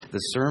the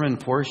sermon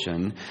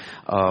portion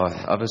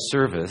of a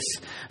service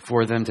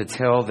for them to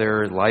tell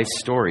their life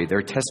story,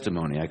 their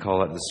testimony. I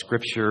call it the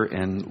Scripture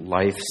and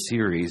Life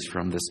series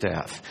from the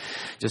staff,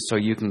 just so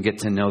you can get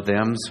to know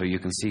them, so you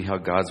can see how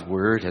God's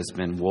Word has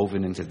been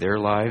woven into their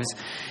lives.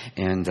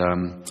 And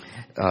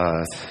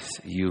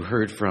you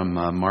heard from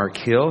Mark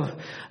Hill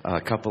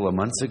a couple of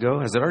months ago.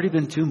 Has it already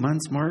been 2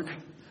 months, Mark?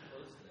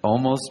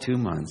 Almost 2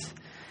 months.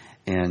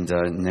 And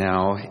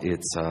now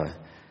it's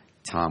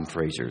Tom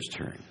Frazier's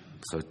turn.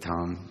 So,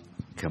 Tom,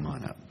 come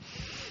on up.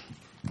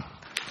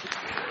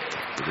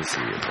 Good to see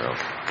you, bro.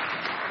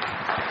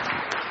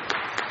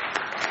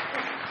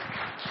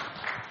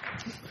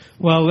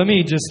 Well, let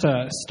me just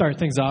start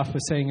things off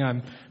with saying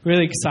I'm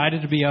really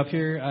excited to be up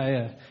here.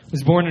 I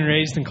was born and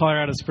raised in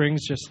Colorado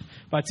Springs, just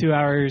about 2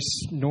 hours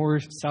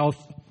north, south,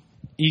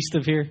 east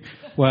of here.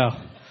 Well,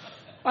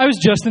 I was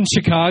just in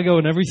Chicago,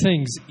 and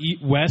everything's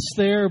west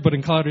there, but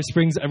in Colorado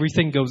Springs,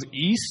 everything goes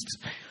east.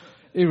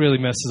 It really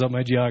messes up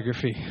my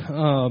geography.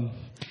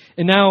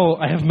 And now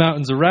I have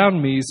mountains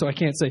around me, so I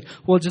can't say,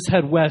 well, just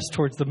head west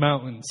towards the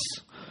mountains.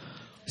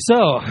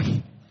 So,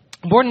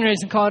 born and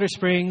raised in Colorado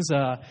Springs.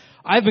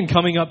 I've been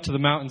coming up to the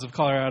mountains of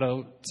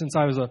Colorado since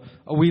I was a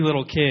wee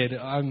little kid.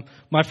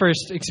 My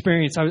first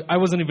experience, I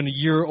wasn't even a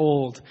year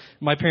old.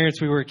 My parents,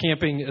 we were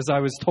camping, as I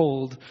was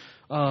told,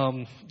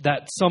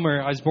 that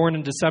summer. I was born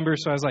in December,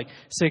 so I was like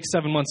 6,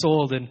 7 months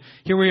old. And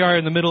here we are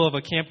in the middle of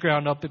a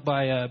campground up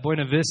by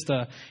Buena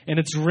Vista, and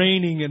it's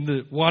raining, and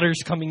the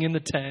water's coming in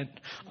the tent.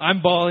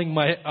 I'm bawling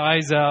my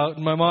eyes out,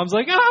 and my mom's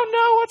like, oh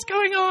no, what's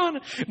going on?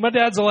 My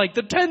dad's all like,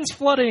 the tent's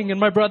flooding, and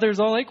my brother's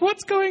all like,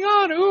 what's going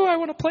on? Ooh, I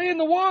want to play in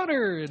the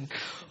water, and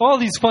all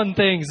these fun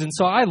things. And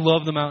so I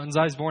love the mountains.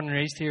 I was born and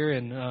raised here,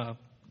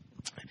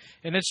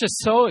 and it's just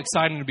so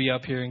exciting to be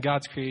up here in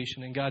God's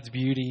creation and God's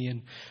beauty.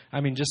 And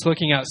I mean, just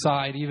looking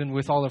outside, even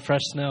with all the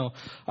fresh snow.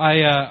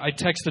 I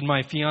texted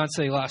my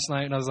fiance last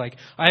night, and I was like,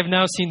 I have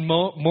now seen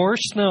more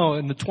snow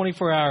in the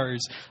 24 hours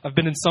I've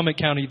been in Summit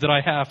County than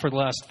I have for the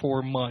last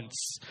 4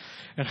 months.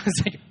 And I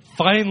was like,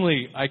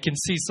 finally, I can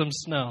see some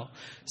snow.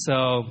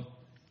 So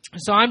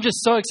I'm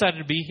just so excited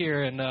to be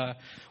here. And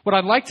what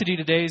I'd like to do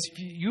today is if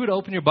you would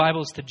open your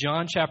Bibles to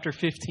John chapter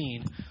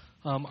 15.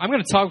 I'm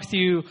going to talk with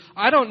you.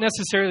 I don't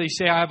necessarily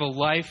say I have a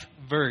life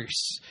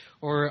verse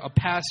or a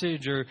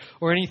passage or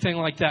anything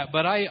like that,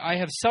 but I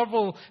have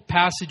several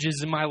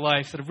passages in my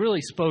life that have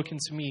really spoken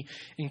to me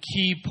in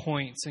key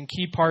points and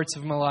key parts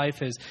of my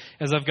life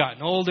as I've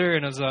gotten older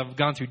and as I've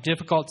gone through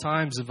difficult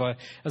times,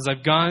 as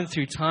I've gone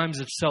through times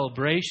of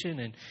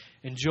celebration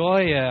and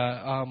joy.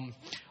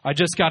 I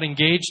just got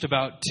engaged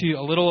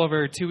a little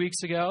over 2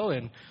 weeks ago,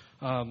 and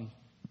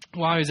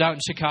while I was out in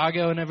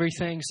Chicago and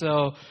everything.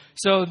 So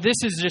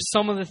this is just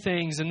some of the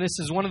things, and this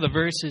is one of the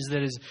verses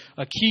that is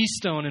a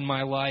keystone in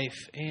my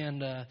life,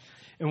 and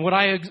what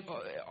I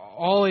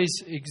always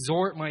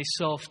exhort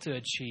myself to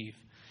achieve.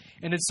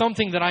 And it's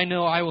something that I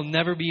know I will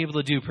never be able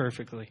to do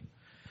perfectly.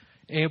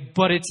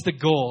 But it's the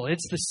goal.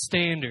 It's the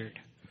standard.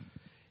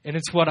 And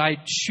it's what I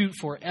shoot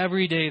for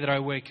every day that I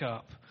wake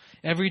up,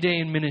 every day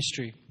in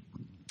ministry.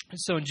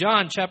 So in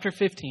John chapter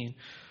 15,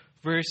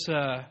 verse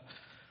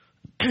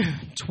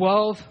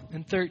 12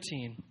 and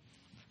 13,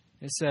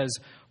 it says,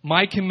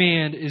 My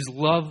command is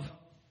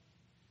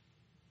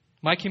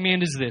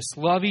this,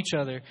 love each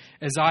other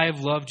as I have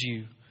loved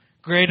you.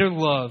 Greater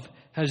love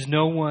has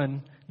no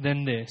one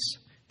than this,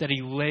 that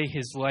he lay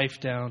his life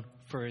down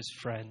for his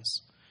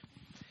friends.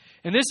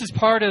 And this is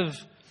part of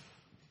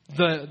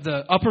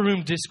the upper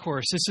room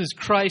discourse. This is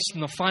Christ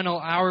in the final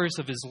hours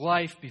of his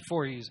life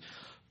before he's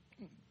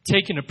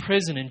taken to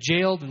prison and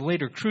jailed and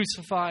later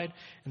crucified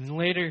and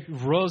later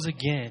rose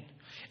again.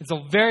 It's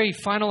the very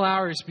final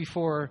hours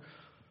before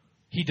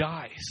he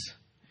dies.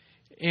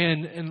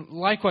 And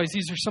likewise,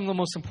 these are some of the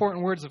most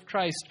important words of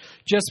Christ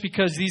just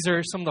because these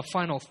are some of the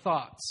final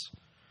thoughts.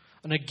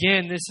 And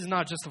again, this is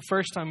not just the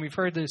first time we've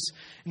heard this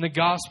in the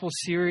gospel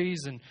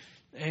series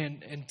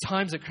and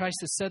times that Christ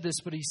has said this,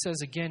 but he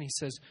says again, he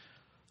says,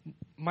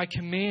 my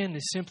command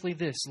is simply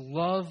this,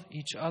 love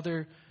each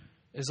other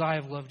as I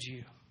have loved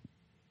you.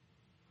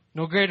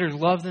 No greater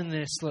love than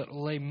this, that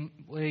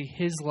lay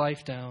his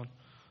life down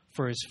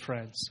for his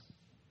friends.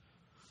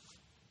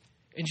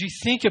 And you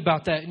think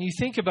about that, and you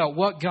think about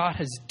what God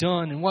has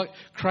done and what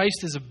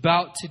Christ is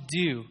about to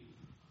do.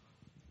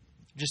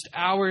 Just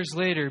hours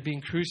later,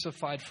 being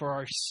crucified for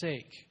our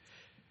sake.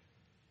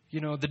 You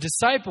know, the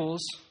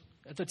disciples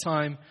at the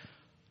time,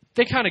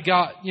 they kind of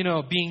got,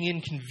 being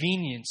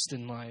inconvenienced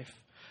in life.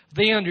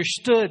 They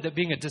understood that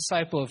being a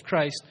disciple of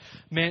Christ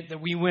meant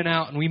that we went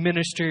out and we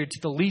ministered to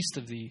the least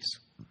of these.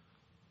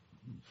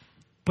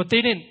 But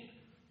they didn't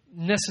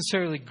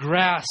necessarily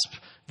grasp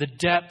the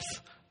depth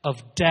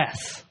of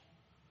death,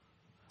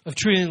 of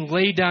truly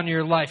lay down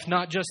your life,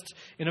 not just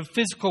in a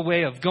physical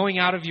way of going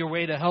out of your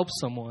way to help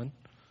someone,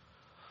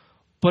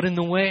 but in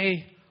the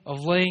way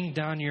of laying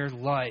down your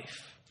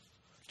life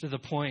to the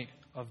point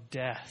of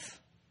death.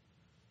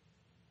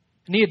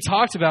 And he had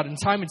talked about it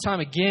time and time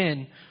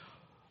again.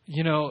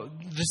 The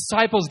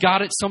disciples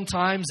got it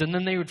sometimes, and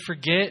then they would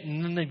forget,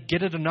 and then they'd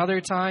get it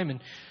another time.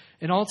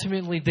 And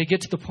ultimately, they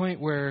get to the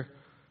point where,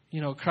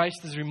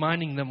 Christ is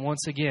reminding them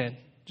once again,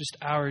 just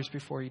hours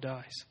before he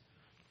dies.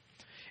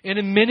 And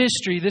in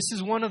ministry, this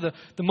is one of the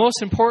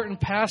most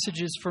important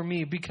passages for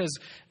me, because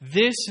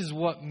this is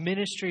what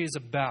ministry is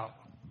about.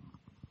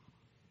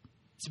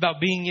 It's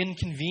about being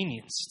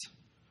inconvenienced.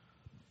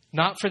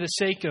 Not for the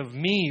sake of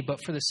me, but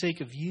for the sake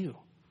of you.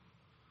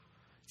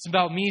 It's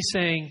about me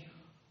saying,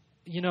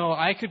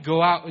 I could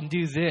go out and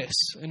do this.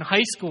 In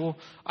high school,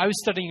 I was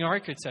studying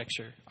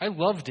architecture. I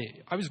loved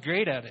it. I was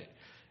great at it.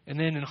 And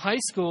then in high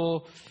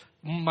school,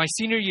 my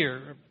senior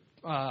year,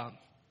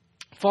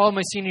 fall of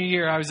my senior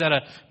year, I was at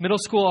a middle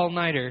school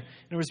all-nighter.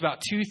 And it was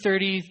about 2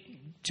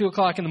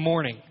 o'clock in the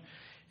morning.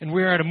 And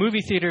we were at a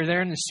movie theater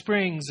there in the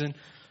Springs.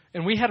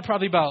 And we had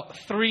probably about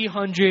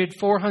 300,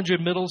 400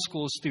 middle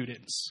school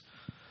students.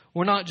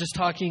 We're not just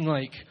talking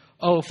like,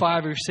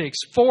 5 or 6,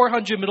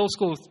 400 middle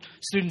school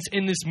students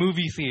in this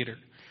movie theater.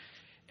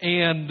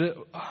 And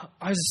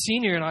I was a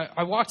senior, and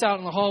I walked out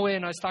in the hallway,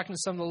 and I was talking to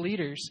some of the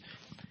leaders.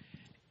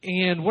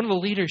 And one of the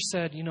leaders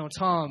said,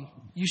 Tom,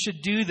 you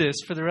should do this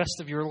for the rest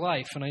of your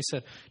life. And I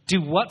said,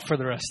 do what for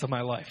the rest of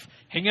my life?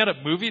 Hang out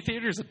at movie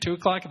theaters at 2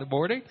 o'clock in the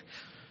morning?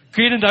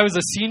 Granted, I was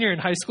a senior in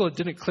high school. It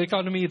didn't click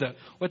onto me that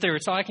what they were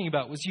talking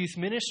about was youth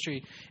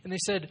ministry. And they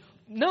said,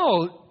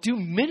 no, do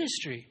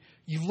ministry.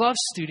 You love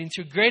students.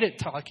 You're great at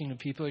talking to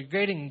people. You're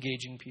great at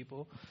engaging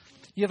people.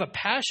 You have a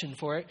passion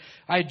for it.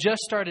 I had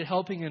just started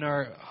helping in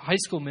our high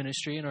school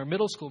ministry and our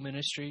middle school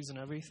ministries and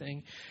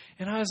everything.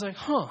 And I was like,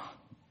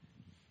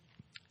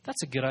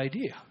 that's a good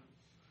idea.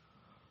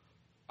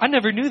 I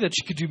never knew that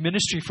you could do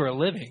ministry for a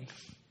living.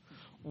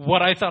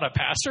 What I thought a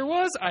pastor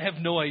was, I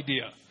have no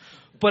idea.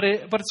 But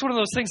it's one of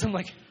those things I'm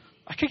like,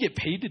 I could get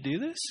paid to do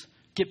this?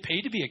 Get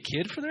paid to be a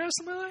kid for the rest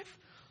of my life?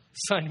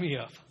 Sign me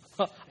up.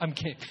 I'm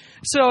kidding.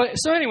 So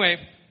anyway,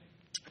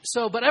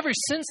 but ever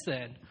since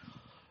then,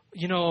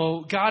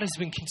 God has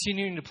been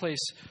continuing to place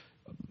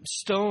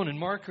stone and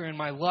marker in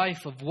my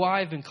life of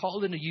why I've been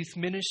called into youth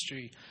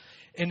ministry.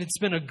 And it's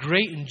been a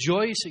great and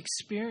joyous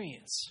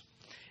experience.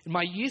 And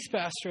my youth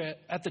pastor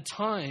at the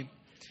time,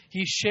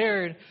 he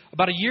shared,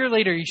 about a year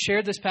later, he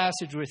shared this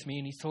passage with me,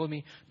 and he told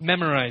me,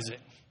 memorize it.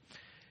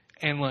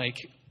 And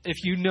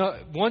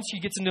once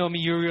you get to know me,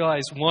 you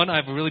realize, one, I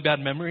have a really bad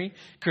memory,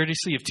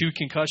 courtesy of 2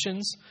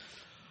 concussions.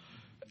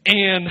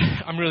 And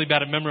I'm really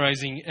bad at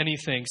memorizing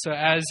anything. So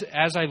as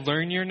I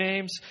learn your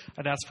names,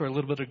 I'd ask for a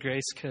little bit of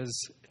grace, because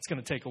it's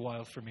going to take a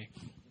while for me.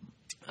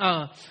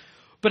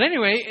 But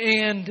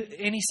anyway, and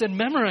he said,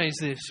 memorize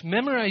this.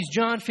 Memorize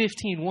John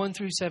 15, 1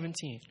 through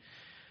 17.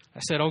 I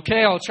said,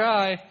 okay, I'll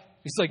try.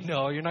 He's like,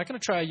 no, you're not going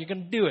to try. You're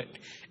going to do it.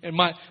 And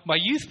my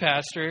youth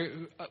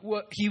pastor,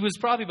 he was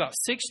probably about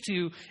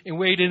 6'2" and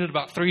weighed in at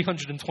about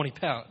 320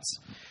 pounds.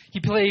 He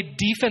played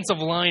defensive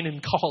line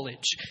in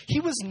college. He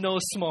was no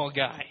small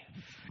guy.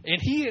 And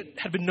he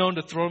had been known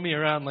to throw me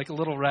around like a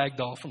little rag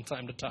doll from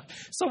time to time.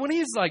 So when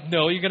he's like,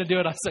 no, you're going to do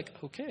it, I was like,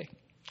 okay,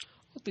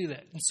 I'll do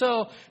that. And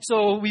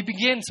so we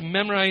began to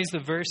memorize the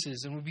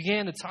verses, and we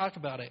began to talk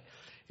about it.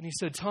 And he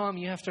said, Tom,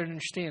 you have to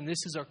understand,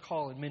 this is our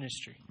call in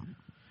ministry,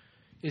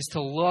 is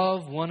to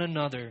love one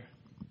another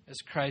as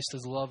Christ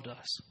has loved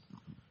us.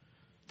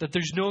 That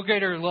there's no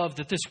greater love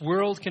that this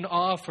world can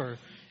offer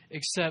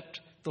except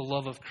the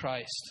love of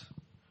Christ.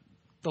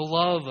 The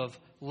love of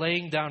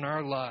laying down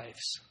our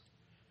lives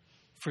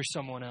for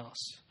someone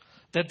else.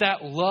 That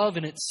love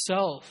in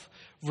itself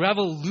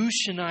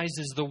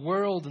revolutionizes the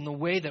world and the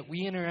way that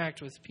we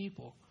interact with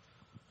people.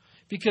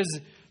 Because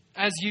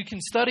as you can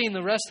study in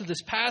the rest of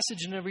this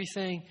passage and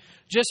everything,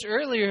 just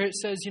earlier it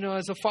says,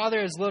 as the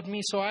Father has loved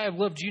me, so I have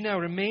loved you now.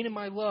 Remain in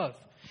my love.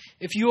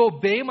 If you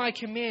obey my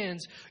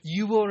commands,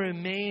 you will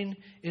remain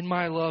in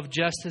my love,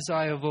 just as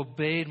I have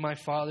obeyed my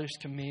Father's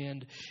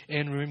command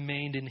and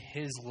remained in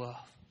his love.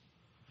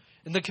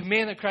 And the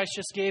command that Christ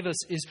just gave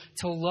us is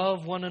to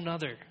love one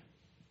another.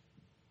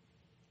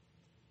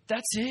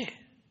 That's it.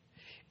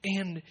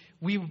 And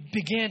we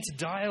began to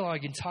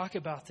dialogue and talk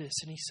about this.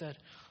 And he said,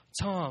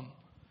 Tom,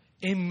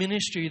 in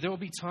ministry, there will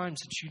be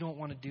times that you don't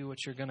want to do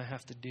what you're going to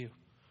have to do.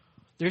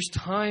 There's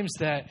times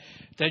that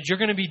you're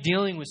going to be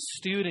dealing with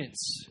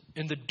students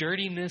in the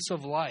dirtiness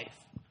of life.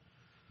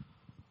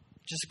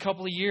 Just a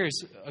couple of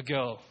years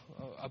ago,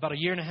 about 1.5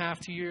 years,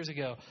 2 years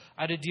ago,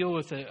 I had to deal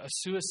with a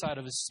suicide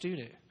of a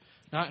student.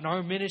 Not in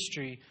our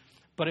ministry,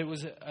 but it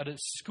was at a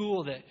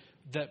school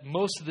that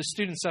most of the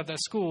students at that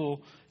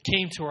school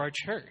came to our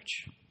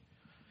church.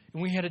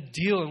 And we had to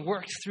deal and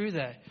work through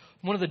that.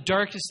 One of the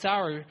darkest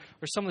hours,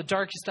 or some of the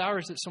darkest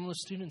hours that some of the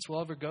students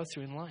will ever go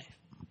through in life.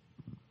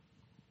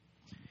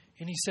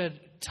 And he said,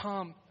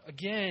 Tom,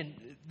 again,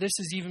 this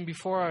is even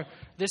before,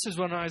 this is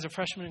when I was a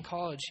freshman in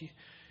college.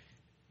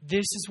 This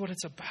is what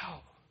it's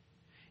about.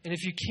 And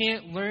if you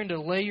can't learn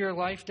to lay your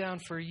life down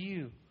for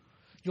you,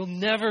 you'll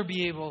never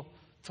be able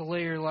to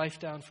lay your life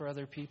down for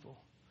other people.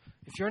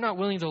 If you're not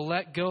willing to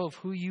let go of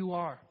who you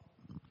are,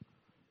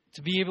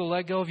 to be able to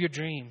let go of your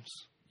dreams,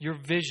 your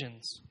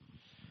visions,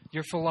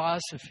 your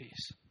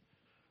philosophies,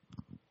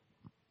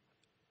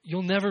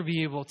 you'll never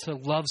be able to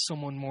love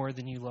someone more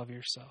than you love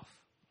yourself.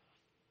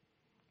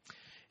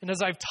 And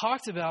as I've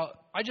talked about,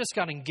 I just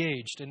got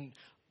engaged. And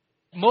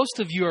most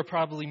of you are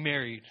probably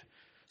married.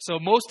 So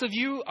most of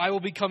you, I will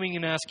be coming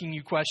and asking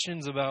you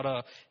questions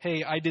about,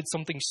 hey, I did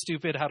something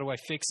stupid. How do I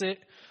fix it?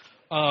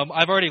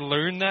 I've already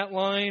learned that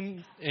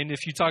line. And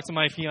if you talk to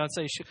my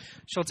fiance,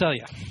 she'll tell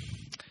you.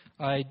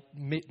 I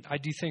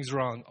do things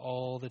wrong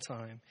all the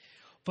time.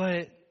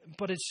 But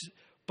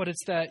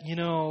it's that,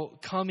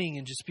 coming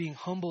and just being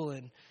humble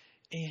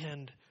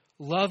and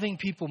loving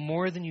people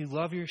more than you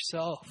love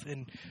yourself.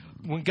 And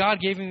when God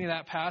gave me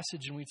that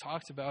passage and we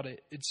talked about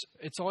it,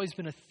 it's always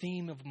been a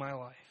theme of my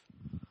life.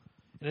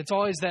 And it's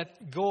always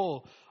that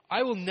goal.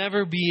 I will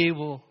never be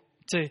able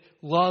to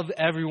love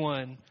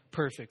everyone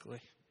perfectly.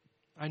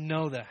 I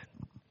know that.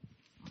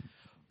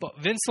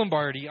 But Vince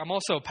Lombardi, I'm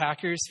also a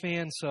Packers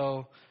fan,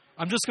 so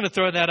I'm just going to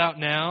throw that out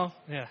now.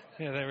 Yeah,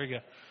 there we go.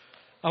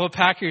 I'm a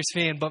Packers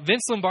fan, but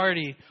Vince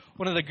Lombardi,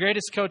 one of the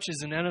greatest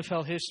coaches in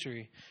NFL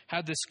history,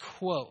 had this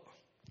quote.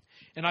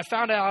 And I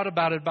found out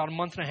about it about a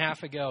month and a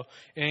half ago.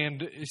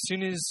 And as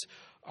soon as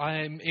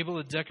I'm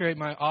able to decorate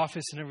my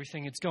office and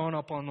everything, it's going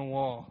up on the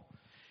wall.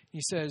 He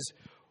says,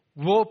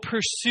 "We'll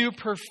pursue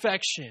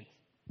perfection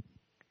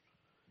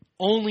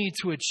only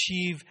to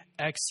achieve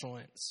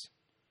excellence."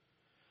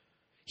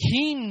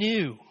 He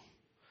knew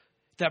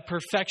that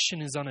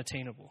perfection is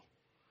unattainable.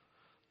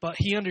 But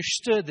he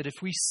understood that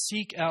if we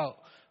seek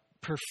out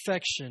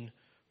perfection,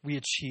 we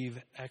achieve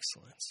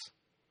excellence.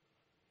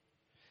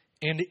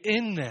 And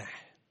in that,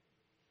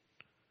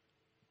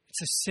 it's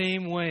the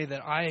same way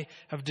that I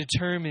have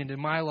determined in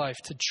my life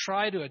to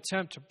try to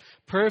attempt to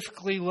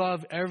perfectly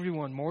love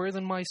everyone more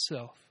than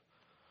myself.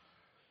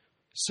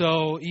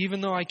 So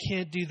even though I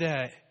can't do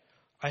that,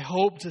 I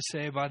hope to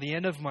say by the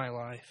end of my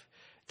life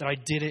that I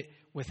did it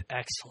with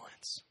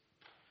excellence.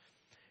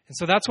 And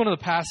so that's one of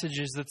the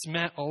passages that's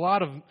meant a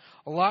lot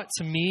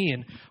to me.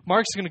 And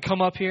Mark's going to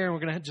come up here, and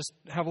we're going to just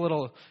have a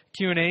little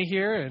Q&A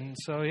here. And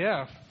so,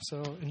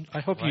 and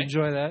I hope you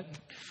enjoy that.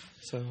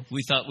 So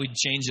we thought we'd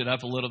change it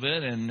up a little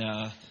bit, and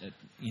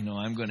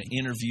I'm going to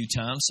interview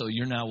Tom. So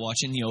you're now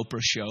watching the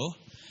Oprah show,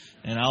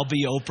 and I'll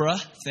be Oprah.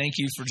 Thank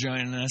you for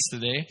joining us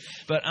today.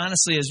 But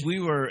honestly, as we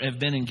have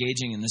been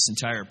engaging in this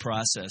entire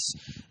process,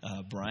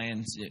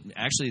 Brian,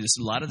 actually, a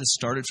lot of this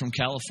started from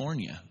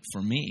California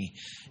for me,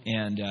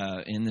 and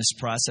in this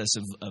process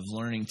of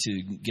learning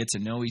to get to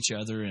know each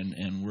other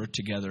and work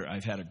together,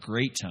 I've had a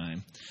great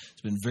time.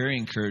 It's been very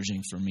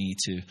encouraging for me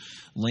to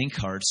link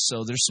hearts.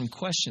 So there's some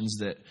questions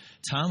that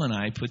Tom and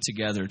I put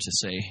together to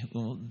say,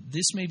 well,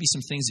 this may be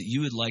some things that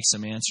you would like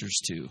some answers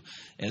to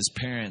as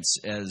parents,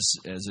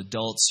 as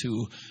adults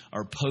who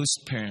are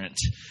post-parent,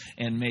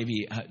 and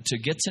maybe to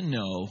get to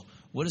know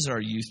what is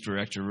our youth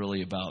director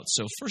really about.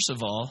 So first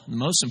of all, the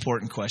most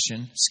important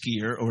question,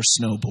 skier or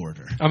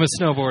snowboarder? I'm a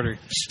snowboarder.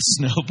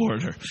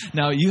 Snowboarder.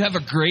 Now, you have a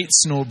great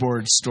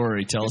snowboard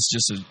story. Tell us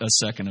just a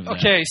second of that.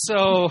 Okay,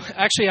 so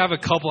actually I have a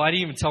couple. I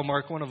didn't even tell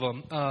Mark one of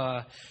them.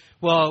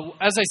 Well,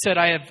 as I said,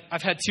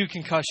 I've had 2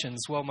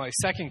 concussions. Well, my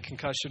second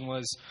concussion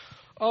was,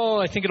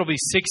 I think it'll be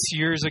 6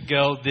 years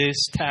ago this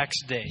tax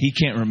day. He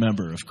can't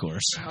remember, of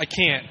course. I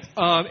can't.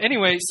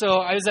 Anyway, so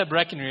I was at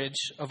Breckenridge,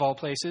 of all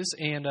places,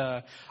 and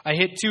I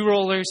hit 2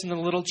 rollers in the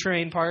little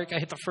terrain park. I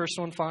hit the first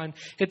one fine.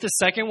 Hit the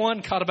second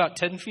one, caught about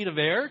 10 feet of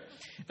air,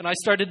 and I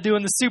started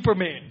doing the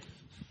Superman.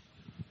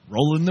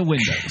 Rolling the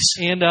windows.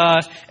 And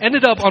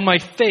ended up on my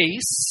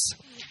face.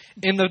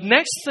 And the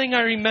next thing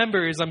I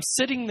remember is I'm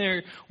sitting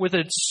there with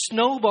a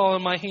snowball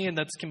in my hand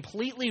that's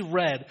completely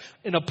red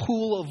in a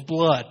pool of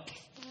blood,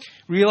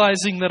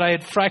 realizing that I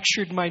had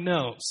fractured my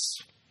nose.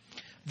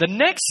 The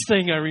next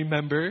thing I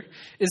remember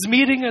is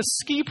meeting a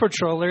ski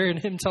patroller and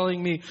him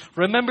telling me,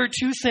 remember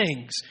 2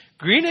 things,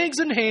 green eggs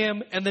and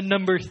ham and the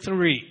number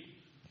 3.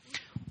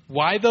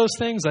 Why those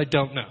things, I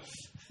don't know.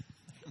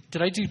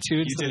 Did I do 2?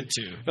 You did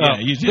 2. Yeah,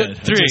 you did.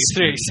 3.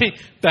 See,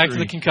 back to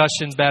the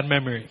concussions, bad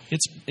memory.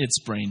 It's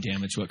brain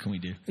damage. What can we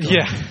do?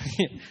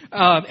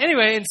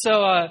 Anyway, and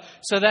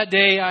so that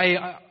day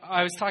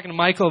I was talking to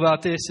Michael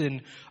about this,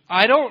 and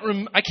I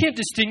can't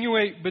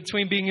distinguish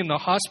between being in the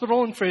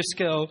hospital in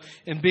Frisco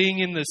and being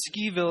in the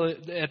ski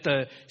village at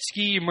the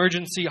ski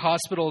emergency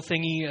hospital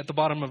thingy at the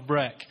bottom of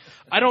Breck.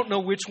 I don't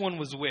know which one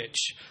was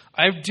which.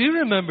 I do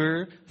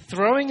remember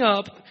throwing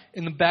up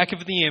in the back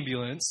of the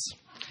ambulance.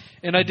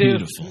 And I do,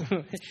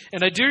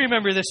 and I do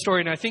remember this story,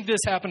 and I think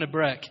this happened at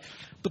Breck.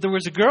 But there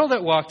was a girl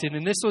that walked in,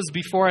 and this was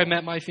before I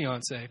met my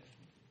fiance.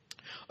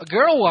 A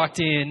girl walked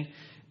in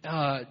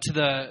to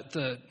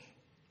the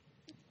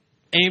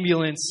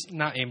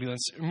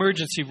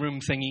emergency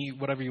room thingy,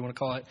 whatever you want to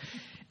call it.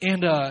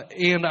 And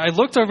I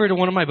looked over to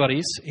one of my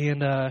buddies,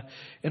 and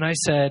I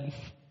said,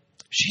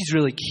 "She's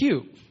really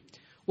cute."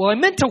 Well, I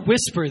meant to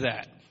whisper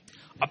that.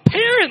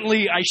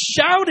 Apparently, I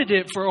shouted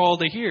it for all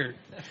to hear.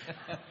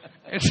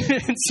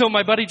 And so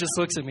my buddy just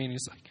looks at me and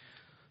he's like,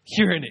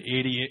 "You're an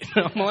idiot."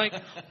 And I'm like,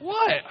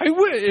 "What? I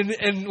would."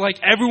 And like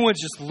everyone's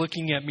just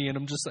looking at me and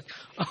I'm just like,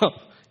 "Oh,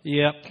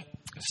 yep,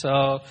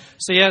 So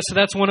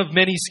that's one of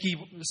many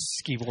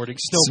snowboarding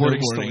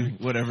stories.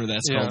 Whatever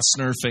that's called,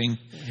 snurfing.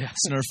 Yeah.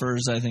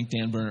 Snurfers, I think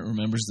Dan Burnett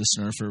remembers the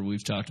snurfer.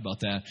 We've talked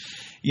about that.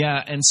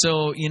 Yeah, and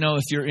so,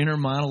 if your inner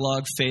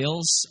monologue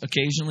fails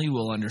occasionally,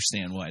 we'll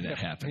understand why that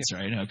happens,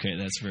 right? Okay,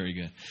 that's very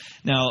good.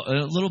 Now,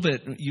 a little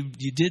bit, you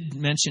did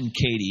mention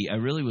Katie. I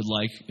really would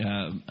like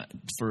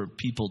for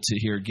people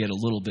to get a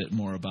little bit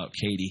more about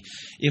Katie.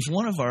 If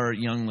one of our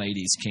young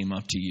ladies came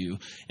up to you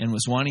and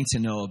was wanting to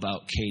know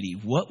about Katie,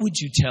 what would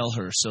you tell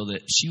her so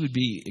that she would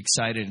be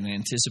excited and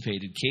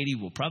anticipated? Katie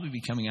will probably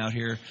be coming out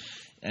here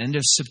end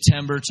of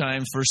September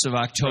time, 1st of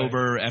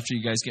October, right, after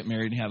you guys get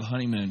married and have a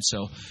honeymoon.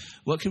 So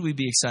what could we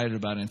be excited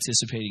about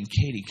anticipating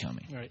Katie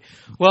coming? Right.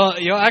 Well,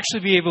 you'll actually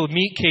be able to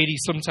meet Katie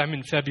sometime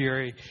in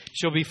February.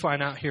 She'll be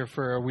flying out here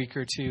for a week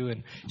or two,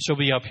 and she'll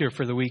be up here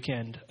for the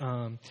weekend.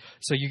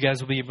 So you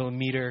guys will be able to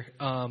meet her.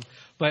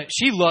 But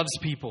she loves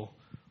people.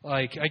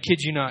 Like, I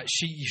kid you not,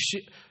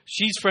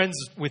 she's friends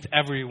with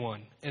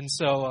everyone. And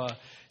so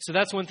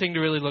that's one thing to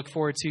really look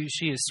forward to.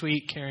 She is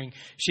sweet, caring.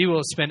 She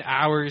will spend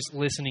hours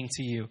listening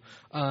to you.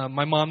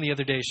 My mom the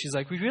other day, she's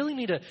like, we really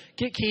need to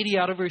get Katie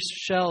out of her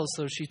shell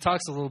so she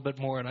talks a little bit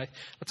more. And I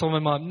told my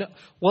mom, no,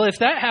 well, if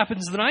that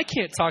happens, then I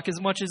can't talk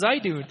as much as I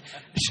do.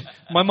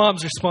 My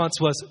mom's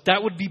response was,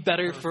 that would be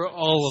better for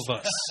all of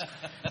us.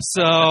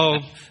 So,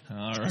 all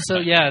right. So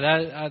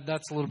yeah,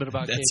 that's a little bit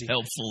about Katie. That's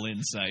helpful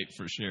insight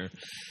for sure.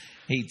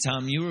 Hey,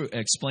 Tom, you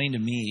explained to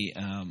me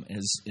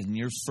as in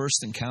your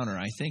first encounter,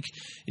 I think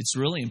it's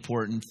really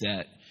important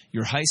that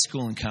your high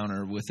school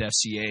encounter with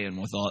FCA and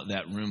with all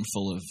that room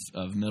full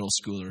of middle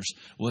schoolers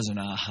was an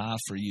aha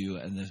for you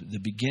and the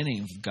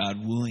beginning of God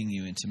wooing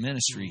you into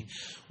ministry.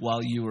 While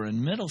you were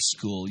in middle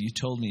school, you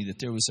told me that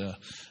there was a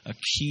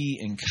key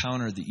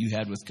encounter that you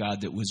had with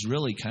God that was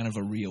really kind of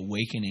a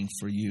reawakening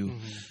for you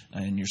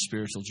in your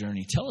spiritual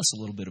journey. Tell us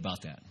a little bit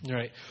about that.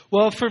 Right.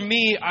 Well, for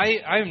me,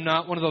 I'm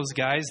not one of those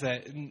guys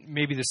that,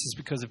 maybe this is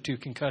because of 2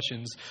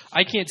 concussions,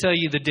 I can't tell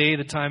you the day,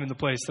 the time, and the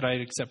place that I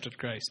accepted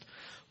Christ.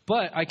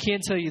 But I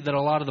can tell you that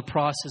a lot of the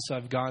process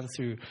I've gone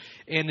through.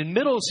 And in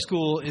middle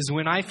school is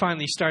when I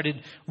finally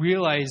started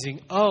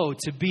realizing,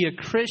 to be a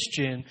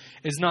Christian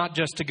is not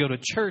just to go to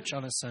church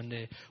on a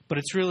Sunday, but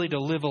it's really to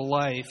live a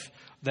life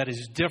that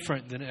is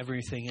different than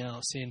everything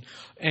else.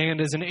 And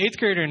as an 8th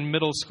grader in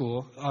middle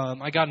school,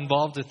 I got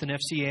involved with an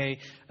FCA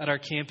at our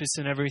campus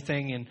and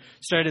everything and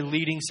started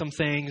leading some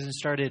things and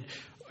started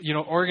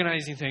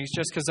organizing things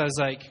just because I was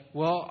like,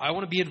 well, I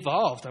want to be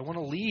involved. I want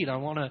to lead. I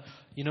want to,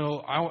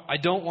 I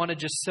don't want to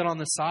just sit on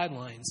the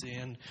sidelines.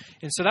 And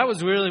so that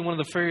was really one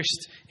of the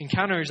first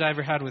encounters I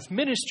ever had with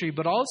ministry,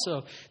 but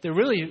also they're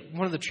really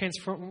one of the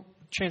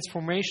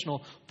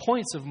transformational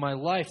points of my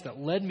life that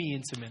led me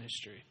into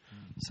ministry.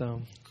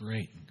 So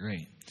Great.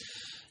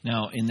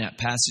 Now, in that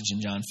passage in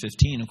John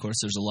 15, of course,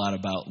 there's a lot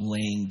about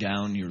laying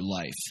down your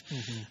life.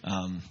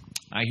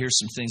 I hear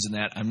some things in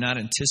that. I'm not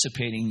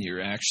anticipating that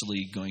you're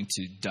actually going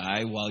to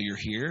die while you're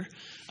here.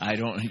 I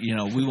don't,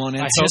 we won't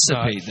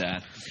anticipate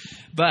that.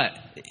 But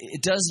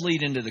it does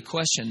lead into the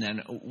question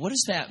then, what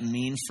does that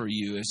mean for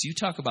you? As you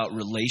talk about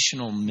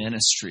relational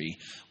ministry,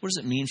 what does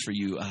it mean for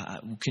you?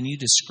 Can you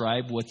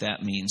describe what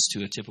that means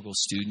to a typical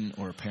student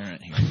or a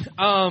parent here?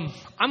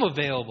 I'm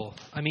available.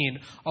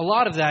 A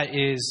lot of that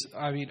is,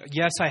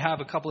 yes, I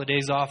have a couple of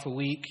days off a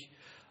week.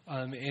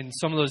 And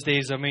some of those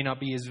days I may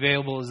not be as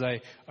available as I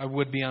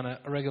would be on a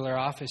regular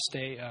office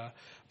day.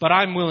 But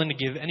I'm willing to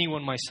give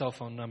anyone my cell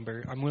phone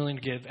number. I'm willing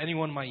to give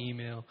anyone my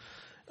email.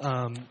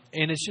 And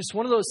it's just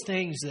one of those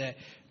things that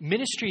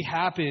ministry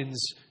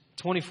happens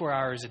 24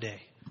 hours a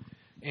day.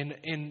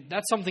 And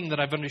that's something that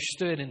I've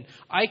understood. And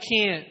I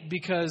can't,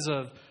 because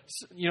of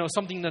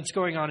something that's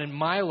going on in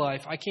my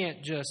life, I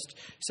can't just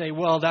say,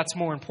 well, that's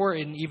more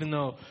important, even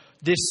though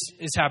this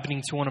is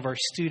happening to one of our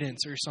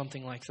students or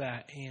something like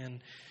that.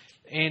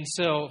 And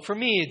so for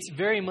me, it's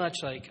very much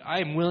like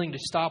I am willing to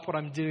stop what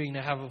I'm doing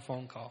to have a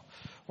phone call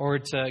or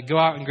to go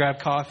out and grab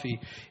coffee.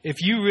 If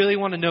you really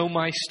want to know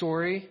my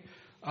story,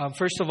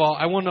 first of all,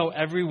 I want to know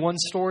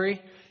everyone's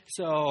story.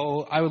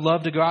 So I would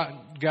love to go out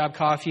and grab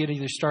coffee at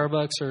either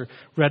Starbucks or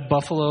Red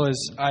Buffalo, as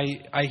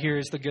I hear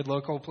is the good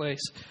local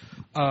place.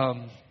 I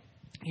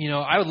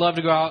would love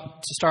to go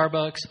out to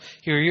Starbucks,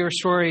 hear your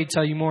story,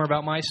 tell you more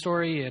about my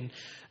story, and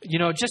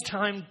just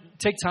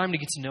take time to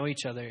get to know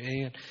each other.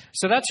 And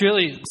so that's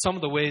really some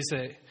of the ways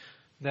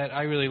that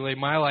I really lay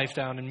my life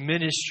down in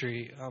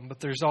ministry. But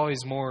there's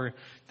always more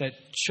that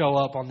show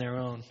up on their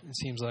own, it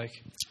seems like.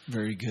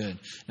 Very good.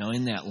 Now,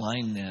 in that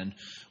line then,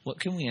 what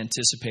can we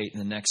anticipate in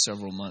the next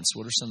several months?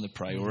 What are some of the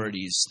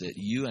priorities that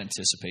you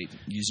anticipate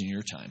using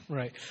your time?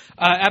 Right.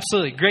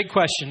 Absolutely. Great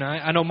question.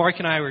 I know Mark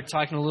and I were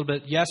talking a little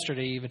bit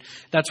yesterday even.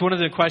 That's one of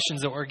the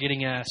questions that we're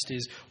getting asked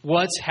is,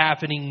 what's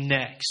happening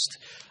next?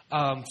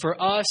 For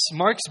us,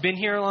 Mark's been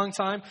here a long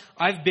time.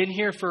 I've been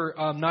here for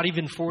not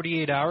even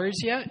 48 hours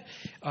yet.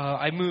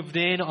 I moved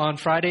in on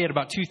Friday at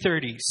about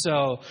 2:30.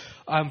 So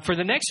for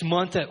the next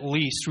month at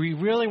least, I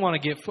really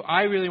want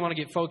to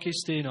get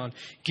focused in on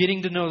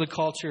getting to know the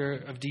culture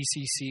of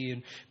DCC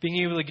and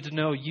being able to get to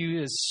know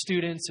you as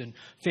students and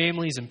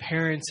families and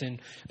parents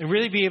and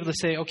really be able to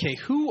say, okay,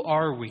 who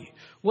are we?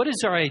 What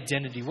is our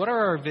identity? What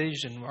are our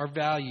vision, our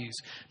values?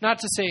 Not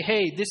to say,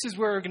 hey, this is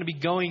where we're going to be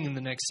going in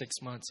the next 6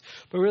 months,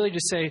 but really to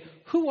say,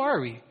 who are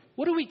we?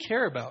 What do we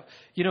care about?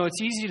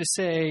 It's easy to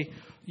say,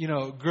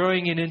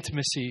 growing in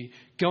intimacy,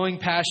 going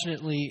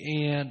passionately,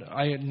 and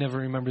I never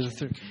remember the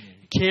third,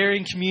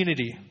 caring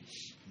community.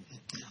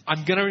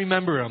 I'm going to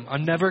remember them.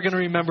 I'm never going to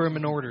remember them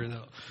in order,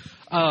 though.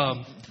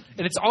 And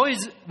it's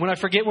always, when I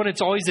forget one,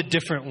 it's always a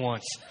different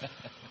one.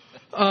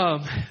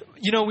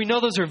 We know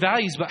those are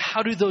values, but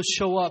how do those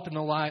show up in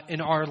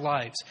our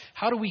lives?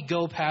 How do we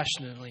go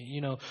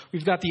passionately?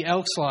 We've got the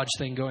Elks Lodge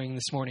thing going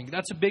this morning.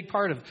 That's a big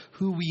part of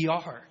who we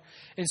are.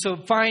 And so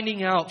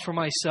finding out for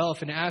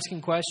myself and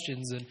asking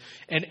questions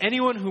and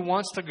anyone who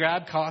wants to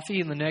grab coffee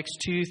in the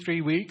next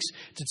 2-3 weeks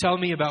to tell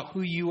me about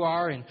who you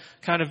are and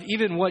kind of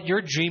even what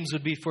your dreams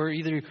would be for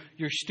either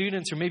your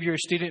students or maybe you're a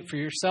student for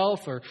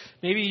yourself or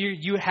maybe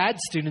you had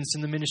students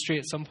in the ministry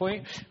at some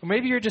point or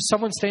maybe you're just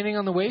someone standing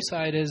on the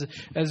wayside as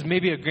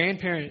maybe a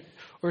grandparent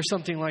or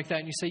something like that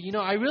and you say,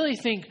 I really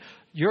think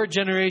your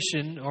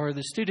generation or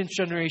the student's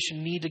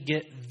generation need to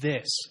get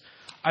this.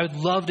 I would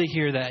love to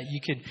hear that. You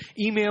can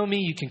email me,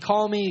 you can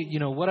call me,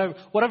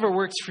 whatever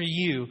works for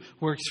you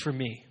works for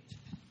me.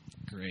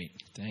 Great.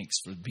 Thanks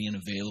for being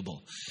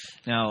available.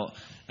 Now,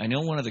 I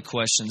know one of the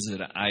questions that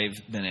I've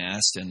been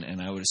asked,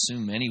 and I would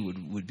assume many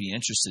would be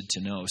interested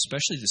to know,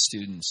 especially the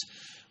students,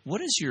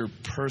 what is your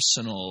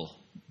personal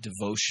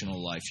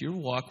devotional life, your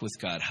walk with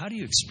God? How do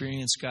you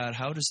experience God?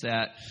 How has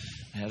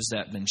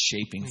that been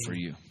shaping for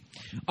you?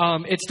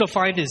 It's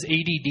defined as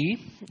ADD.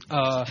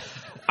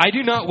 I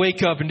do not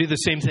wake up and do the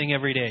same thing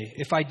every day.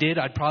 If I did,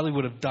 I probably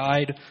would have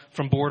died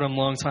from boredom a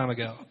long time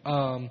ago.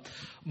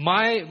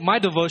 My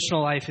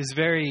devotional life is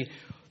very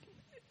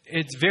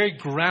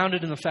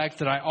grounded in the fact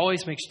that I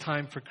always make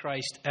time for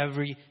Christ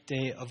every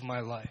day of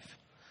my life.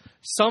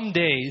 Some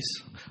days,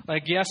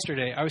 like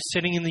yesterday, I was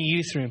sitting in the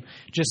youth room.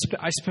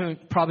 I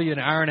spent probably an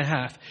hour and a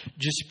half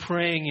just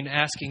praying and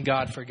asking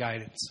God for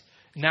guidance.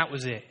 And that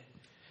was it.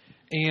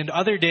 And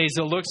other days,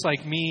 it looks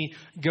like me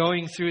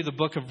going through the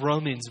book of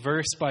Romans,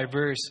 verse by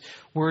verse,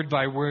 word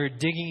by word,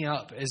 digging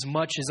up as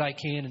much as I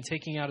can and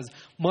taking out as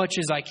much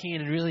as I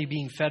can and really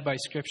being fed by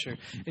Scripture.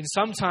 And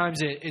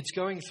sometimes it's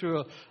going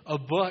through a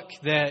book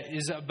that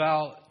is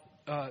about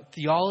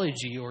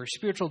theology or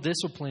spiritual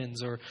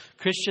disciplines or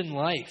Christian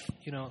life,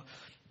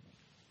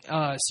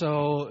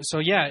 So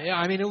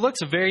it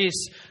looks at various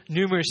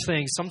numerous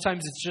things.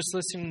 Sometimes it's just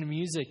listening to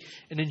music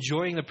and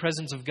enjoying the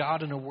presence of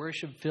God in a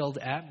worship-filled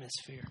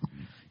atmosphere.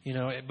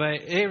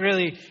 But it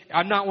really,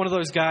 I'm not one of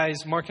those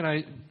guys. Mark and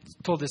I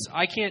told this,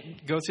 I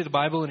can't go through the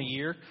Bible in a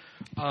year.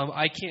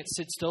 I can't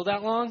sit still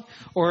that long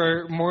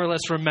or more or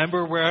less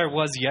remember where I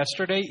was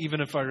yesterday,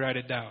 even if I write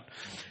it down.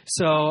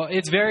 So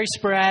it's very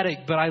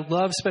sporadic, but I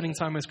love spending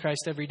time with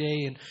Christ every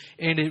day,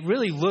 and it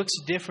really looks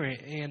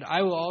different. And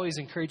I will always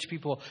encourage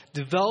people,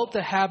 develop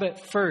the habit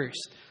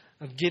first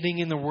of getting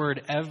in the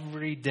Word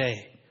every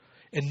day,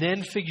 and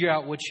then figure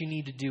out what you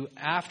need to do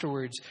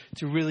afterwards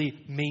to really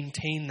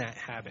maintain that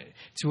habit,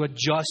 to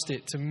adjust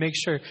it, to make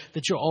sure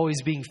that you're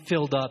always being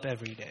filled up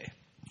every day.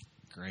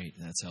 Great.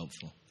 That's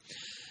helpful.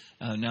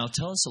 Now,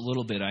 tell us a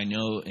little bit. I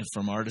know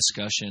from our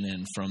discussion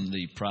and from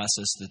the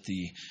process that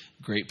the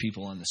great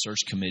people on the search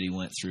committee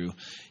went through,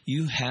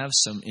 you have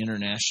some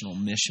international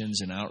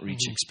missions and outreach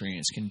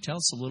experience. Can you tell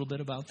us a little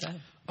bit about that?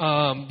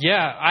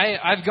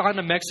 I've gone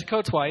to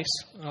Mexico twice.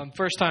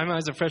 First time I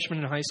was a freshman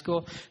in high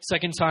school.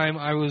 Second time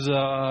I was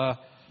a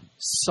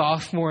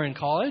sophomore in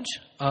college.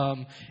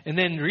 And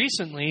then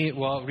recently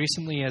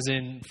as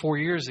in 4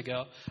 years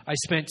ago, I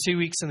spent 2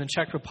 weeks in the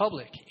Czech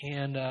Republic.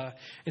 And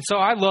so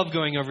I love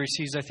going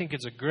overseas. I think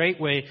it's a great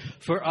way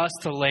for us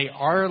to lay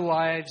our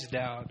lives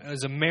down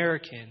as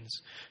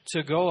Americans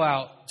to go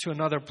out to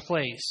another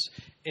place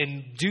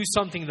and do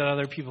something that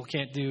other people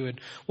can't do.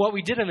 And what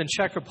we did in the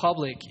Czech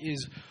Republic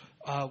is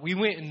we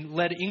went and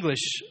led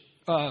English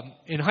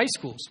in high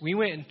schools. We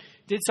went and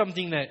did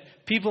something that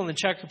people in the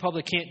Czech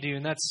Republic can't do,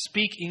 and that's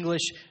speak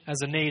English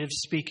as a native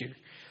speaker.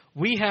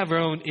 We have our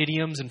own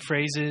idioms and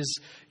phrases,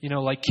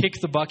 like kick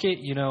the bucket,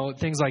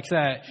 things like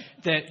that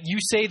you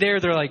say there.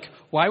 They're like,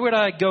 why would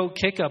I go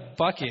kick a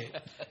bucket?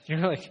 You're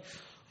like,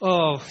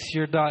 oh,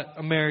 you're not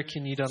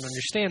American. You don't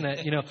understand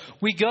that.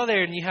 We go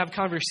there and you have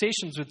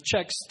conversations with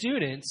Czech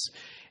students,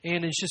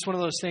 and it's just one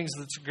of those things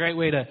that's a great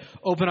way to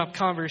open up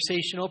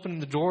conversation, open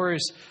the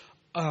doors,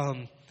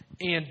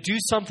 and do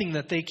something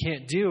that they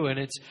can't do. And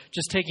it's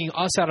just taking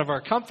us out of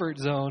our comfort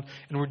zone,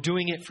 and we're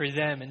doing it for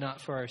them and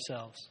not for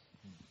ourselves.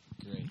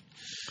 Great.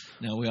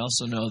 Now, we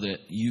also know that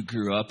you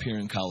grew up here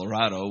in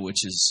Colorado,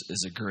 which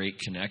is a great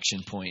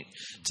connection point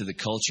to the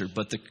culture.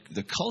 But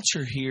the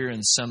culture here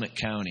in Summit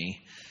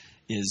County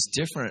is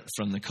different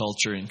from the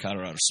culture in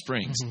Colorado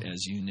Springs,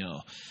 as you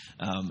know.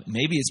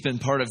 Maybe it's been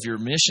part of your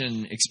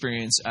mission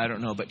experience, I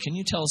don't know, but can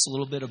you tell us a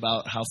little bit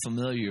about how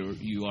familiar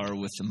you are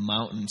with the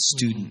mountain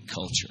student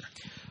culture?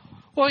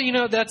 Well,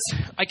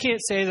 I can't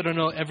say that I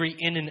know every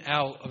in and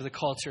out of the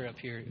culture up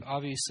here.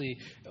 Obviously,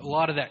 a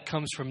lot of that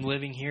comes from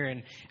living here,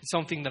 and it's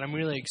something that I'm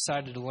really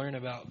excited to learn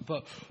about.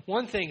 But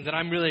one thing that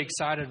I'm really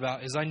excited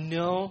about is I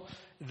know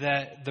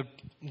that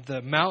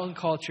the mountain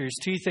culture is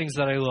two things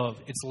that I love.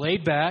 It's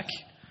laid back,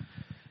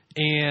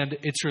 and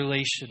it's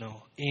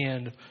relational.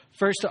 And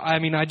first, I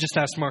just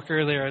asked Mark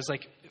earlier, I was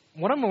like,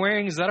 what I'm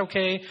wearing, is that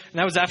okay? And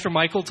that was after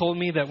Michael told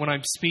me that when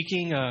I'm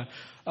speaking,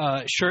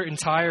 shirt and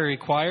tie are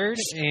required.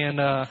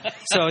 And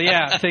so,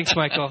 yeah, thanks,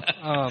 Michael.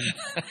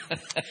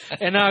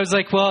 And I was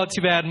like, well,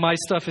 too bad. My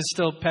stuff is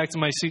still packed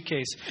in my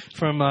suitcase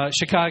from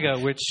Chicago,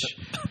 which...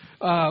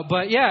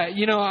 but yeah,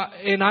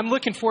 and I'm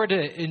looking forward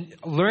to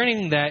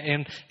learning that.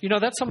 And,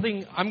 that's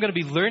something I'm going to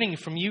be learning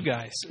from you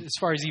guys, as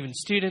far as even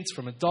students,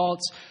 from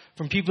adults,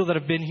 from people that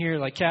have been here,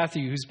 like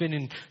Kathy, who's been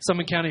in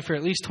Summit County for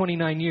at least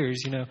 29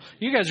 years.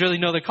 You guys really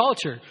know the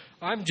culture.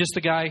 I'm just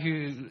a guy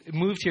who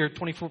moved here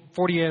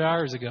 48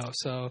 hours ago.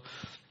 So,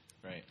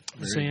 right.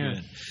 Very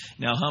good.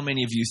 Now, how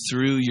many of you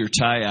threw your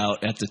tie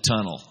out at the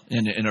tunnel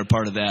and are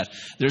part of that?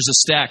 There's a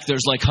stack.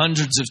 There's like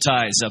hundreds of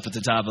ties up at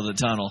the top of the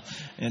tunnel.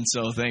 And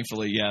so,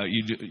 thankfully, yeah,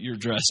 you're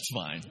dressed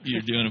fine.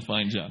 You're doing a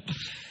fine job.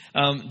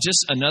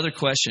 Just another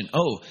question.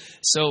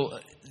 So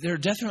there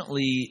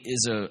definitely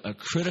is a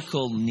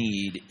critical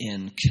need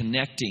in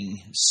connecting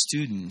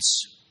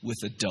students with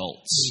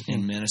adults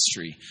in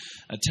ministry.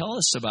 Tell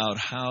us about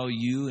how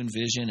you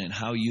envision and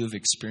how you have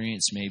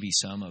experienced maybe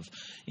some of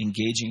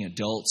engaging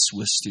adults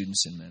with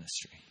students in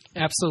ministry.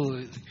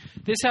 Absolutely.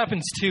 This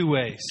happens two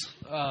ways.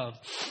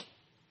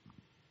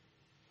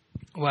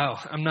 Wow,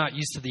 I'm not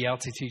used to the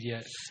altitude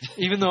yet.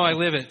 Even though I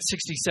live at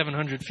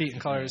 6,700 feet in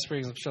Colorado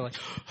Springs, I'm still like,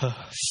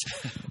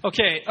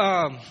 okay,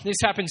 this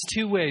happens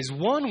two ways.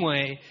 One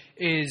way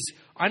is,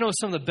 I know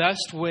some of the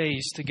best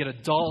ways to get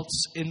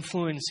adults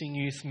influencing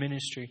youth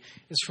ministry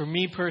is for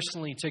me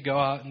personally to go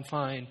out and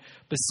find,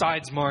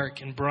 besides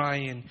Mark and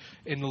Brian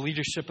and the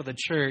leadership of the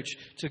church,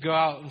 to go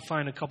out and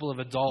find a couple of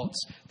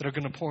adults that are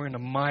going to pour into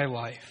my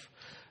life.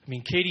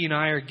 Katie and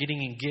I are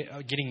getting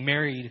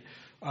married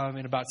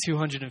in about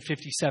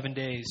 257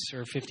 days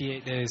or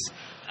 58 days.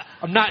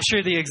 I'm not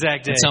sure the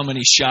exact day. That's how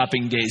many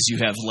shopping days you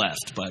have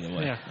left, by the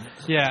way.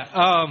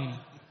 Yeah.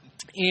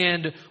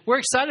 And we're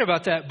excited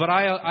about that. But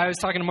I was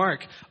talking to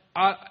Mark.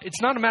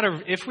 It's not a matter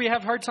of if we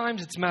have hard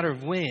times. It's a matter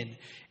of when.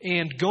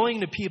 And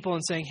going to people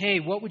and saying, hey,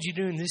 what would you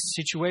do in this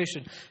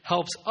situation,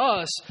 helps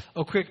us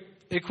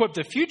equip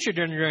the future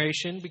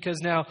generation, because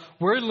now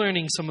we're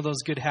learning some of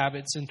those good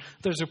habits and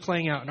those are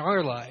playing out in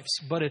our lives.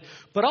 But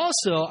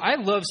also, I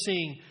love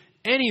seeing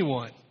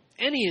anyone,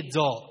 any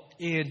adult,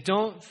 and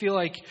don't feel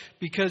like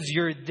because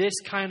you're this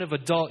kind of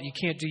adult you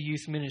can't do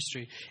youth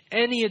ministry.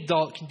 Any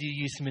adult can do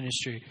youth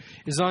ministry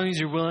as long as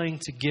you're willing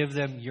to give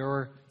them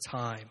your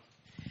time.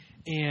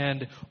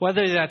 And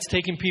whether that's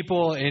taking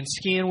people and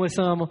skiing with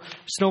them,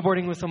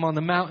 snowboarding with them on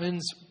the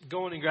mountains,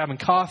 going and grabbing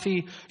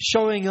coffee,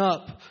 showing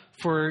up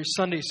for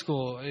Sunday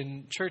school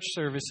and church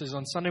services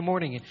on Sunday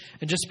morning,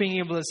 and just being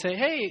able to say,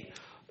 hey,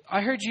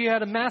 I heard you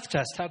had a math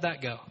test. How'd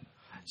that go?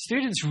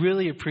 Students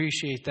really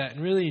appreciate that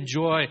and really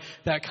enjoy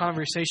that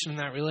conversation and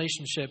that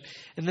relationship.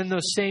 And then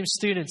those same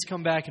students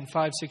come back in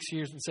 5-6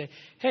 years and say,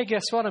 hey,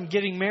 guess what? I'm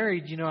getting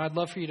married. I'd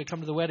love for you to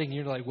come to the wedding. And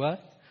you're like,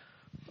 what?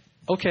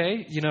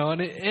 Okay,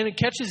 and it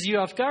catches you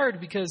off guard,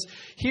 because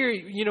here,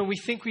 we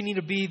think we need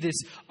to be this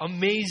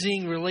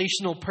amazing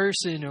relational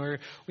person, or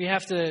we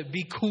have to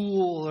be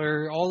cool,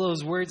 or all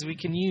those words we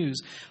can use.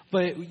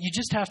 But you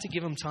just have to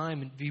give them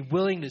time and be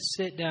willing to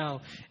sit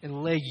down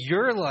and lay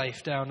your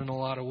life down in a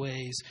lot of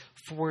ways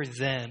for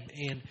them.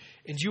 And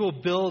you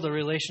will build a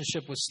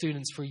relationship with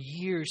students for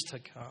years to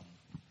come.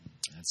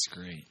 That's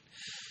great.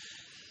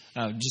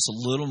 Just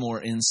a little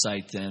more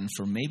insight then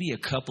for maybe a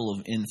couple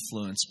of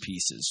influence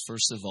pieces.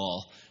 First of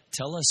all,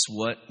 tell us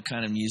what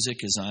kind of music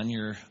is on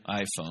your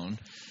iPhone.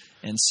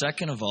 And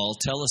second of all,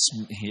 tell us,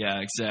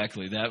 yeah,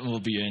 exactly, that will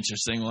be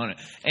interesting, won't it?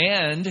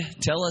 And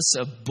tell us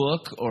a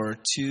book or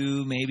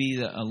two maybe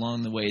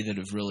along the way that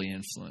have really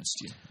influenced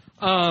you.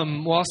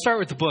 Well, I'll start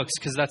with the books,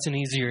 because that's an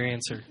easier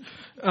answer.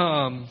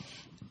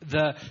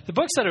 The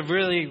books that have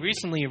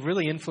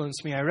really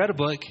influenced me, I read a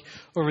book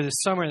over the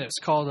summer that's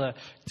called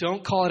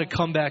Don't Call It a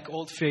Comeback,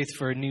 Old Faith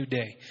for a New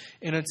Day.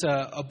 And it's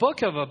a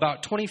book of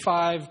about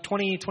 25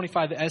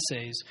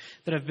 essays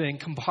that have been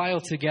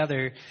compiled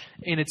together.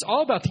 And it's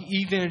all about the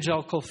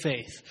evangelical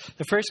faith.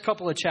 The first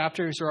couple of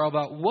chapters are all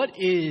about what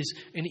is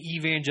an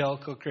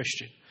evangelical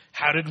Christian.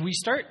 How did we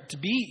start to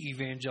be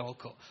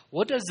evangelical?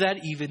 What does that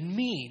even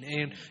mean?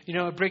 And,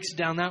 it breaks it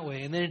down that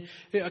way. And then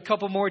a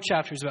couple more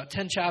chapters, about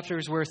 10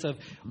 chapters worth of,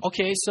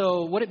 okay,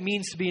 so what it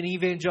means to be an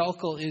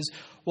evangelical is,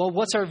 well,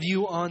 what's our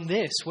view on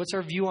this? What's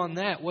our view on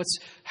that?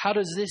 How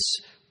does this,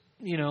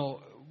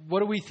 what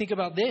do we think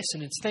about this?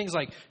 And it's things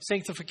like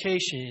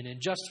sanctification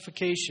and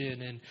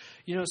justification and,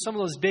 some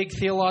of those big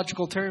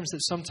theological terms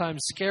that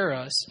sometimes scare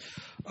us,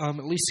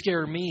 at least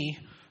scare me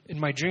in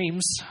my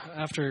dreams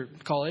after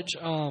college.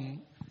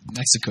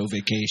 Mexico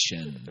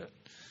vacation.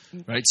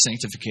 Right?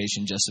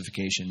 Sanctification,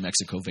 justification,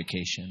 Mexico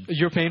vacation.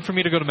 You're paying for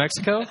me to go to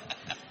Mexico?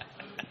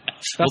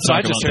 We'll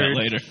talk about that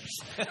later.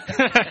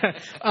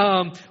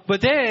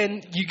 But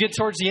then you get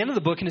towards the end of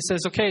the book and it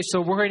says, okay,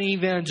 so we're an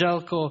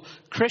evangelical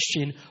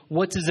Christian.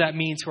 What does that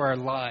mean to our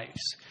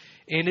lives?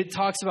 And it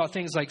talks about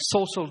things like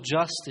social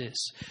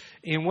justice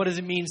and what does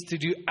it mean to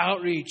do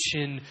outreach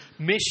and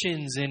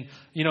missions and,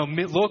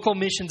 local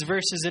missions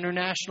versus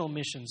international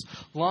missions,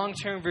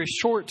 long-term versus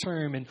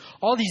short-term, and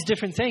all these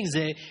different things.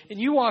 And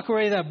you walk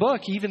away with that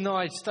book, even though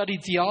I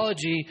studied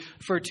theology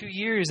for 2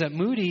 years at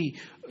Moody,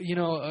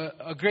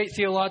 a great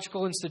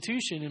theological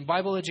institution, and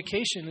Bible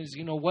education is,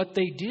 what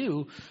they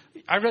do.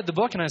 I read the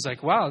book and I was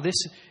like, wow,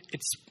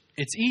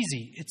 it's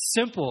easy. It's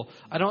simple.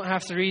 I don't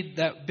have to read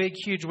that big,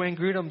 huge Wayne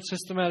Grudem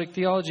systematic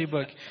theology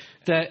book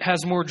that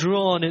has more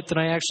drool on it than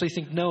I actually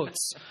think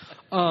notes.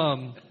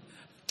 But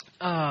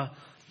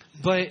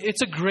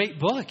it's a great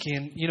book,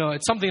 and,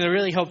 it's something that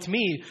really helped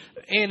me,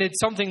 and it's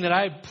something that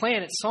I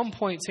plan at some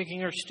point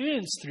taking our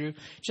students through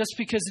just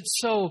because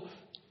it's so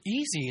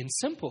easy and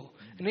simple.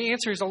 And it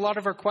answers a lot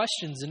of our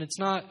questions, and it's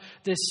not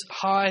this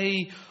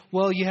high,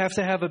 well, you have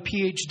to have a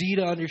PhD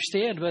to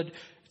understand, but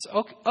it's,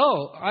 okay,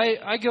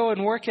 I go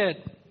and work at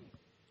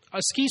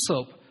a ski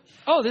slope.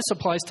 Oh, this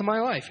applies to my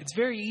life. It's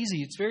very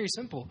easy. It's very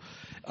simple.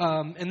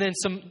 And then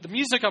the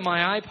music on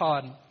my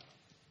iPod.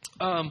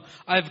 I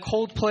have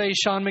Coldplay,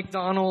 Sean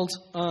McDonald.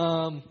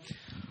 Oh,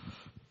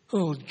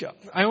 God.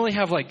 I only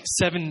have like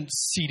 7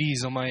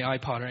 CDs on my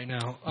iPod right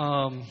now.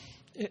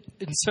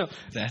 And so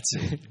that's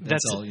it.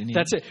 That's all you need.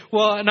 That's it.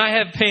 Well, and I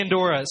have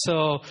Pandora.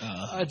 So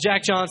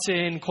Jack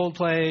Johnson,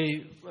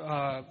 Coldplay,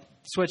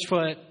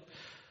 Switchfoot,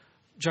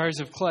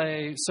 Jars of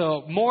Clay.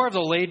 So more of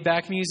the laid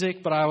back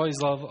music, but I always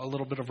love a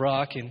little bit of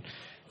rock. And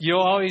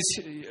all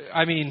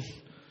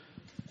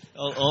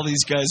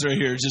these guys right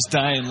here just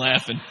dying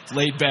laughing.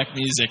 Laid back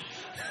music.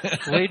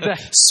 Laid back.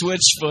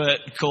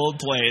 Switchfoot,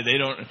 Coldplay.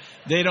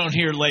 They don't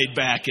hear laid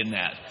back in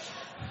that.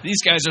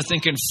 These guys are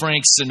thinking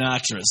Frank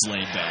Sinatra's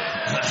laid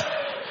back.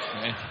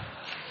 Right?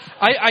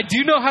 I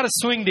do know how to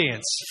swing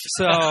dance.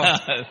 So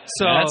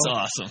that's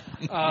awesome.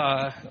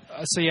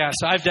 So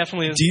I've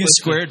definitely. Do you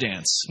square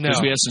dance? No.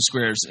 Because we have some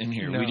squares in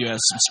here. No. We do have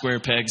some square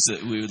pegs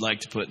that we would like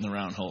to put in the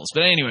round holes.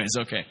 But anyways,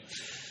 okay.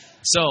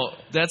 So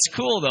that's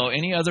cool, though.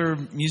 Any other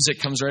music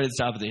comes right at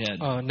the top of the head?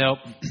 Nope.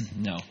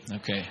 No.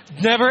 Okay.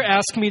 Never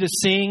ask me to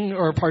sing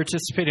or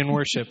participate in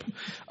worship.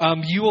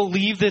 You will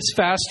leave this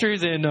faster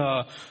than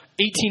 18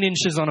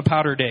 inches on a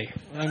powder day.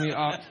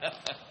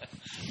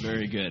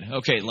 Very good.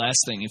 Okay,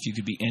 last thing. If you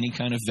could be any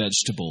kind of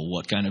vegetable,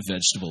 what kind of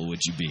vegetable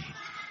would you be?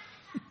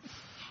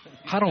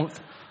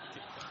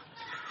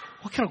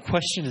 What kind of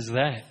question is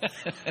that?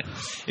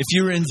 If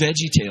you were in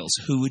VeggieTales,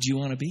 who would you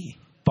want to be?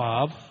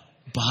 Bob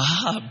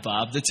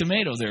the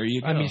tomato. There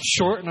you go.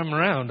 Short and I'm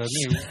round.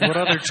 What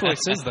other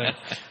choice is there?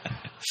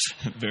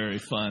 Very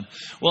fun.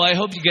 Well, I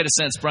hope you get a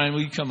sense. Brian,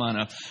 will you come on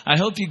up? I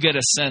hope you get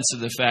a sense of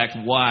the fact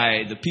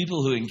why the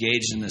people who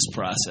engaged in this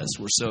process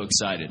were so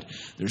excited.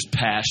 There's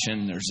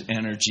passion. There's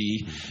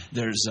energy.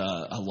 There's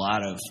a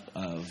lot of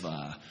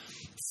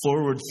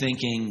forward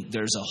thinking.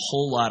 There's a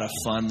whole lot of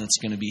fun that's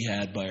going to be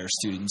had by our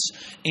students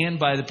and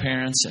by the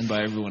parents and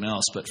by everyone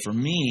else. But for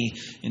me,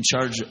 in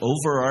charge,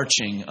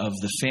 overarching of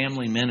the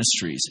family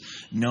ministries,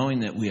 knowing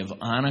that we have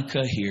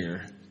Annika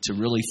here to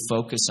really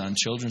focus on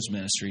children's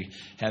ministry,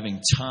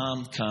 having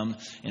Tom come,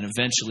 and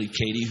eventually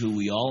Katie, who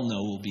we all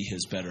know will be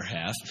his better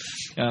half,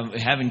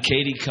 having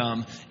Katie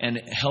come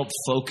and help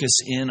focus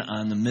in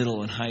on the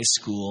middle and high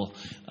school.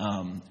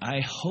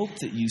 I hope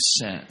that you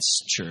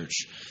sense,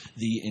 church,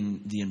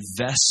 the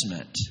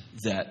investment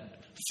that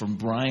from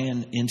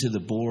Brian into the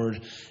board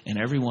and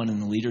everyone in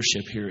the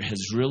leadership here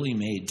has really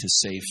made to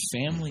say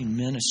family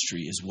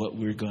ministry is what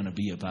we're going to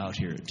be about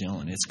here at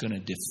Dillon. It's going to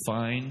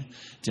define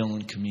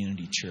Dillon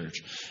Community Church.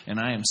 And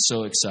I am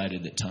so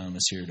excited that Tom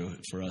is here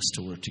for us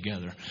to work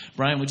together.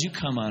 Brian, would you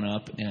come on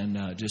up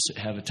and just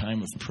have a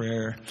time of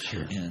prayer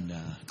and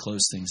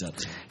close things up?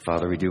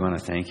 Father, we do want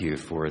to thank you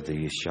for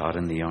the shot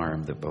in the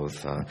arm that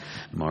both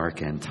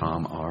Mark and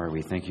Tom are.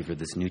 We thank you for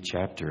this new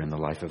chapter in the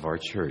life of our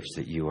church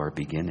that you are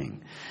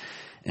beginning.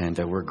 And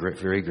we're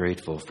very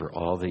grateful for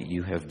all that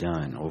you have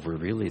done over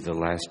really the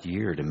last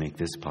year to make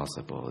this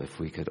possible. If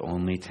we could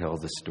only tell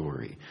the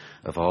story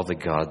of all the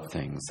God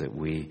things that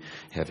we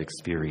have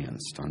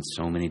experienced on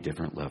so many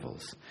different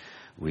levels.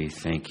 We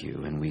thank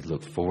you and we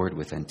look forward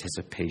with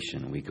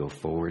anticipation. We go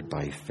forward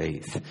by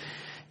faith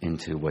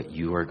into what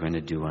you are going to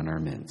do on our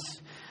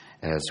midst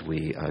as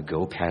we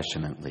go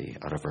passionately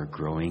out of our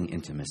growing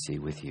intimacy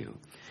with you,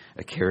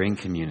 a caring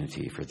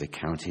community for the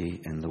county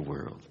and the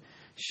world,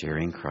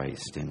 sharing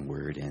Christ in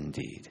word and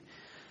deed.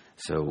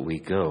 So we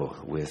go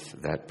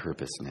with that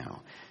purpose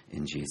now.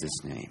 In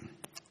Jesus' name,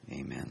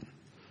 amen.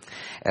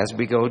 As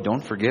we go,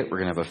 don't forget, we're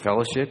going to have a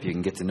fellowship. You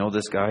can get to know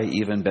this guy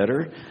even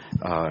better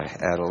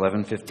at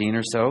 11:15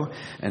 or so.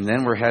 And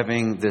then we're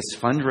having this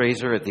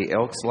fundraiser at the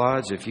Elks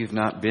Lodge. If you've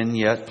not been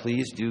yet,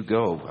 please do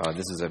go.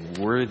 This is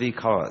a worthy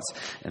cause.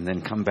 And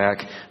then come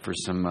back for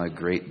some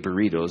great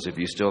burritos if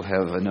you still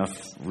have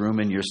enough room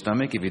in your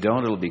stomach. If you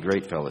don't, it'll be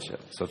great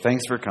fellowship. So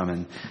thanks for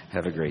coming.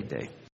 Have a great day.